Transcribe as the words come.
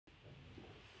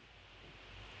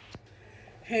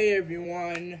Hey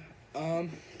everyone, I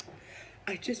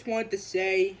just wanted to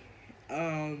say,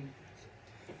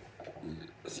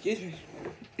 excuse me,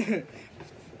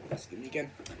 excuse me again,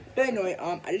 but anyway,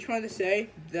 I just wanted to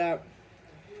say that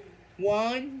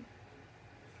Juan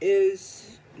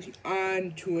is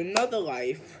on to another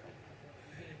life,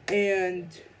 and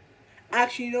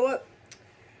actually, you know what,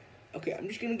 okay, I'm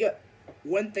just gonna get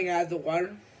one thing out of the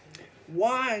water.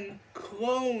 Juan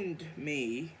cloned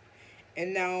me,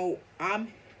 and now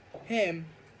I'm him,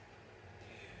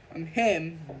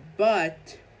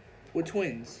 but we're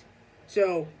twins.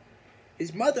 So,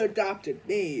 his mother adopted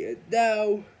me, and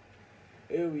now,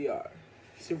 here we are.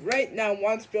 So right now,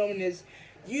 Juan's filming his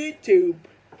YouTube.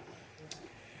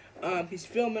 He's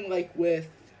filming, like, with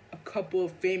a couple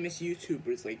of famous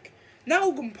YouTubers, like, not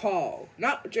Logan Paul,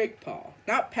 not Jake Paul,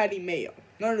 not Patty Mayo,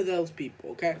 none of those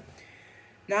people, okay?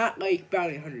 Not, like,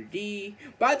 Bounty Hunter D.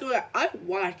 By the way, I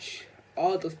watch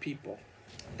all those people.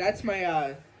 That's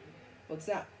my, what's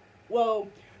that? Well,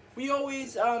 we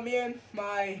always, me and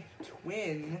my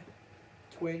twin,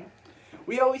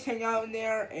 we always hang out in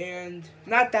there, and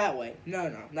not that way.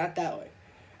 No, not that way.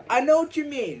 I know what you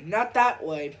mean, not that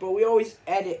way, but we always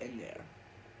edit in there.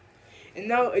 And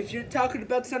now, if you're talking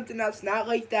about something else, not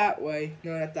like that way,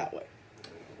 no, not that way.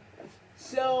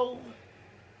 So,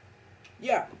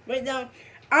 yeah, right now,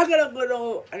 I got a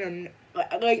little,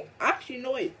 actually,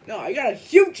 no, wait, no, I got a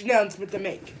huge announcement to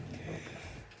make.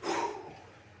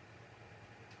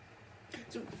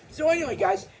 So anyway,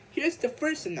 guys, here's the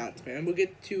first announcement, and we'll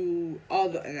get to all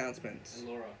the announcements.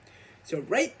 Laura. So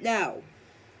right now,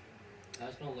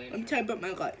 let me tell you about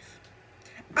my life.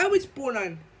 I was born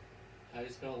on How do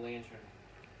you spell lantern?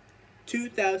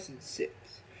 2006.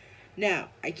 Now,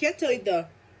 I can't tell you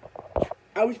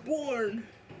I was born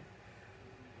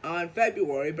on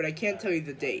February, but I can't tell you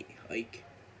the date. Like,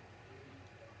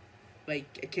 I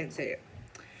can't say it.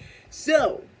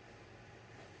 So,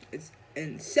 it's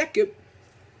in second.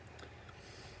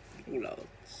 What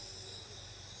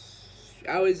else?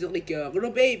 I was like a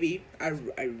little baby. I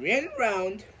ran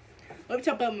around. Let me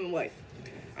talk about my life.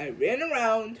 I ran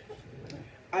around.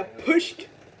 I pushed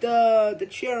the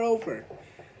chair over.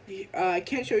 I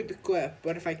can't show you the clip,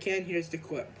 but if I can, here's the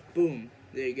clip. Boom.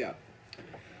 There you go.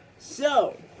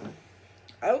 So,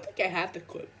 I don't think I have the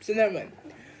clip, so never mind.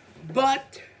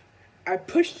 But, I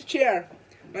pushed the chair.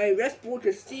 My rest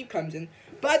worker, Steve, comes in.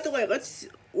 By the way,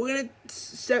 we're gonna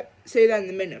say that in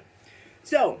a minute.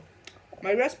 So,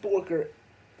 my rest worker,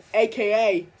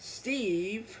 aka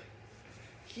Steve,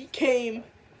 he came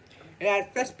and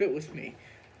had respite with me.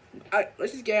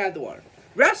 Let's just get out of the water.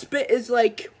 Respite is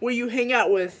like where you hang out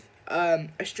with a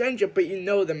stranger, but you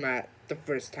know them at the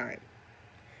first time.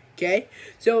 Okay?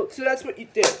 So that's what you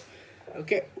do.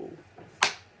 Okay?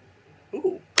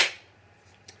 Ooh.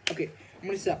 Okay, I'm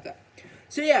gonna stop that.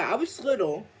 So yeah, I was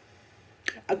little.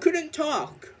 I couldn't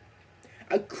talk.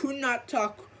 I could not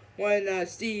talk when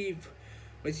Steve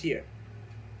was here.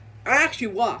 I actually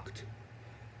walked.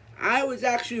 I was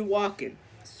actually walking.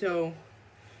 So,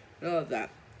 all of that.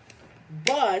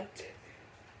 But,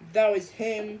 that was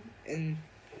him, and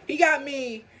he got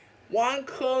me. Juan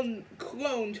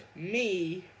cloned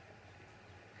me.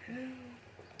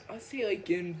 I'll say like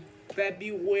in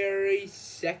February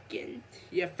 2nd.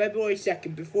 Yeah, February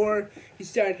 2nd. Before he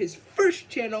started his first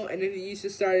channel, and then he used to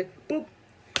start, boop.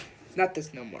 It's not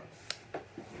this no more.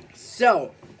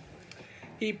 So,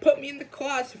 he put me in the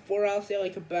closet for, I'll say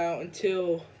like about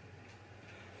until,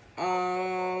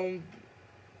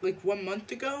 like 1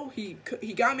 month ago. He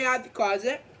got me out of the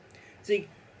closet. It's like,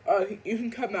 you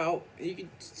can come out and you can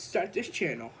start this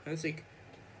channel. And I was like,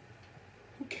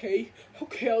 okay,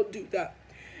 I'll do that.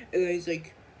 And then he's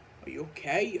like, are you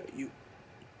okay? Are you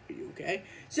okay?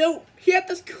 So, he had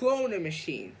this cloning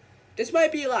machine. This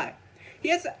might be a lie. He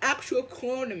has an actual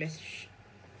cloning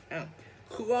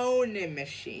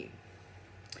machine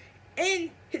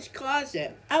in his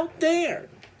closet out there.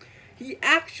 He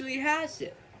actually has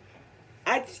it.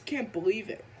 I just can't believe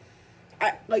it.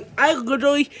 I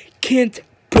literally can't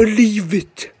believe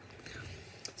it.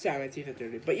 Sorry, my teeth are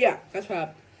dirty. But yeah, that's what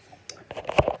happened.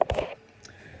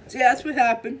 So yeah, that's what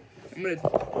happened. I'm gonna do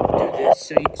this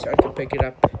so I can pick it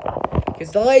up.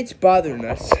 Because the light's bothering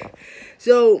us.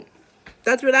 So,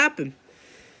 that's what happened.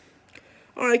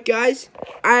 Alright, guys.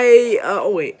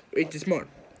 Oh wait, there's more.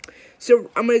 So,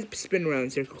 I'm gonna spin around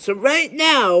in circles. So, right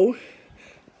now,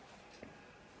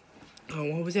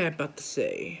 what was I about to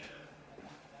say?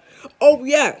 Oh,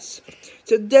 yes.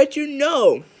 So, did you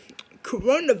know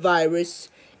coronavirus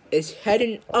is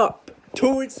heading up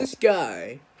towards the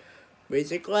sky?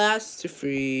 Raise a glass to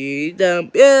freedom.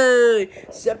 Yay!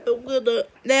 Something we'll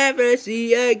never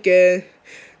see again.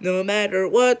 No matter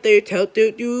what they tell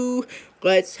to do,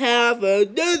 let's have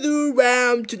another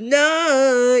round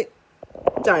tonight.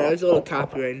 Sorry, that was a little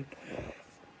copyrighted.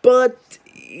 But,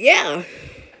 yeah.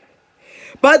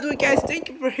 By the way, guys, thank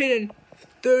you for hitting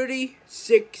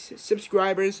 36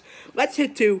 subscribers. Let's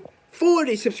hit to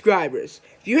 40 subscribers.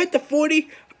 If you hit the 40,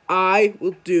 I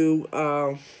will do,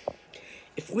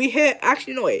 if we hit,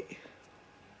 actually, no, wait.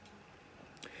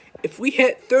 If we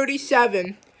hit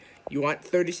 37, you want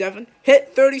 37?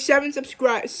 Hit 37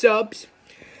 subs.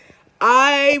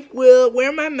 I will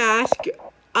wear my mask.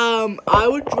 I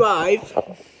would drive.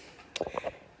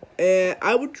 And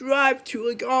I would drive to,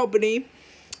 like, Albany.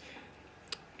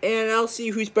 And I'll see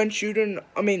who's been shooting,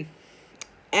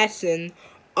 S'ing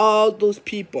all those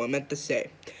people, I meant to say.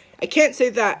 I can't say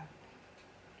that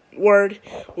word,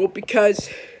 well, because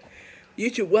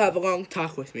YouTube will have a long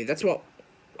talk with me. That's what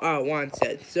Juan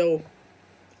said. So,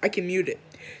 I can mute it.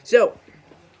 So,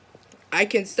 I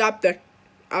can stop that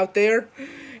out there.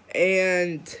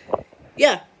 And,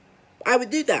 yeah, I would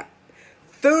do that.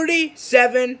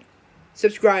 37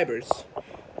 subscribers.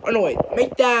 Oh, no, wait.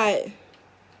 Make that...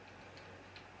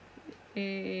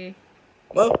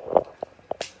 well,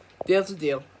 deal's a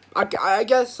deal. I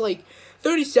guess, like,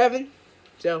 37.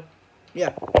 So,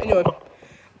 yeah. Anyway.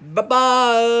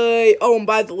 Bye-bye. Oh, and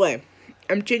by the way,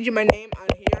 I'm changing my name on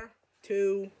here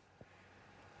to,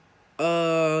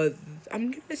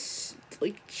 I'm gonna,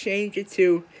 like, change it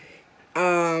to,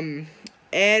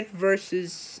 Ed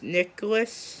versus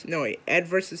Nicholas. No, wait. Ed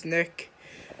versus Nick.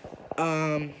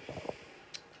 I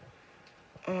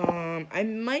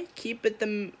might keep it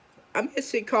I'm gonna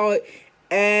say call it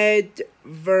Ed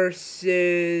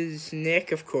versus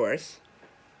Nick, of course.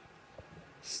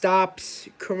 Stops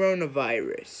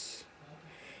coronavirus.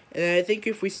 And I think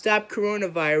if we stop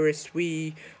coronavirus,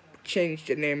 we change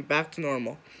the name back to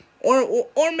normal.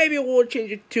 Or maybe we'll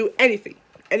change it to anything.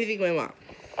 Anything we want.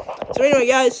 So anyway,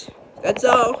 guys, that's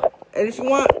all. And if you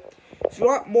want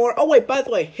more, oh wait, by the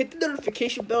way, hit the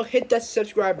notification bell, hit that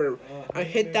subscriber,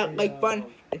 hit that like button,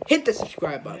 and hit the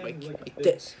subscribe button, like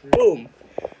this, boom.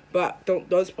 But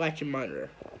don't splash your monitor,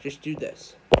 just do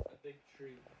this.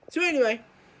 So anyway,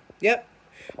 yep.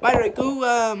 By the way,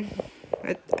 go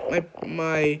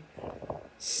my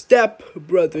step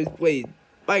brothers played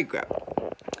Minecraft.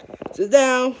 So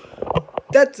now,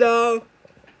 that's all.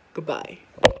 Goodbye.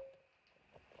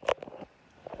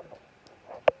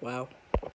 Wow.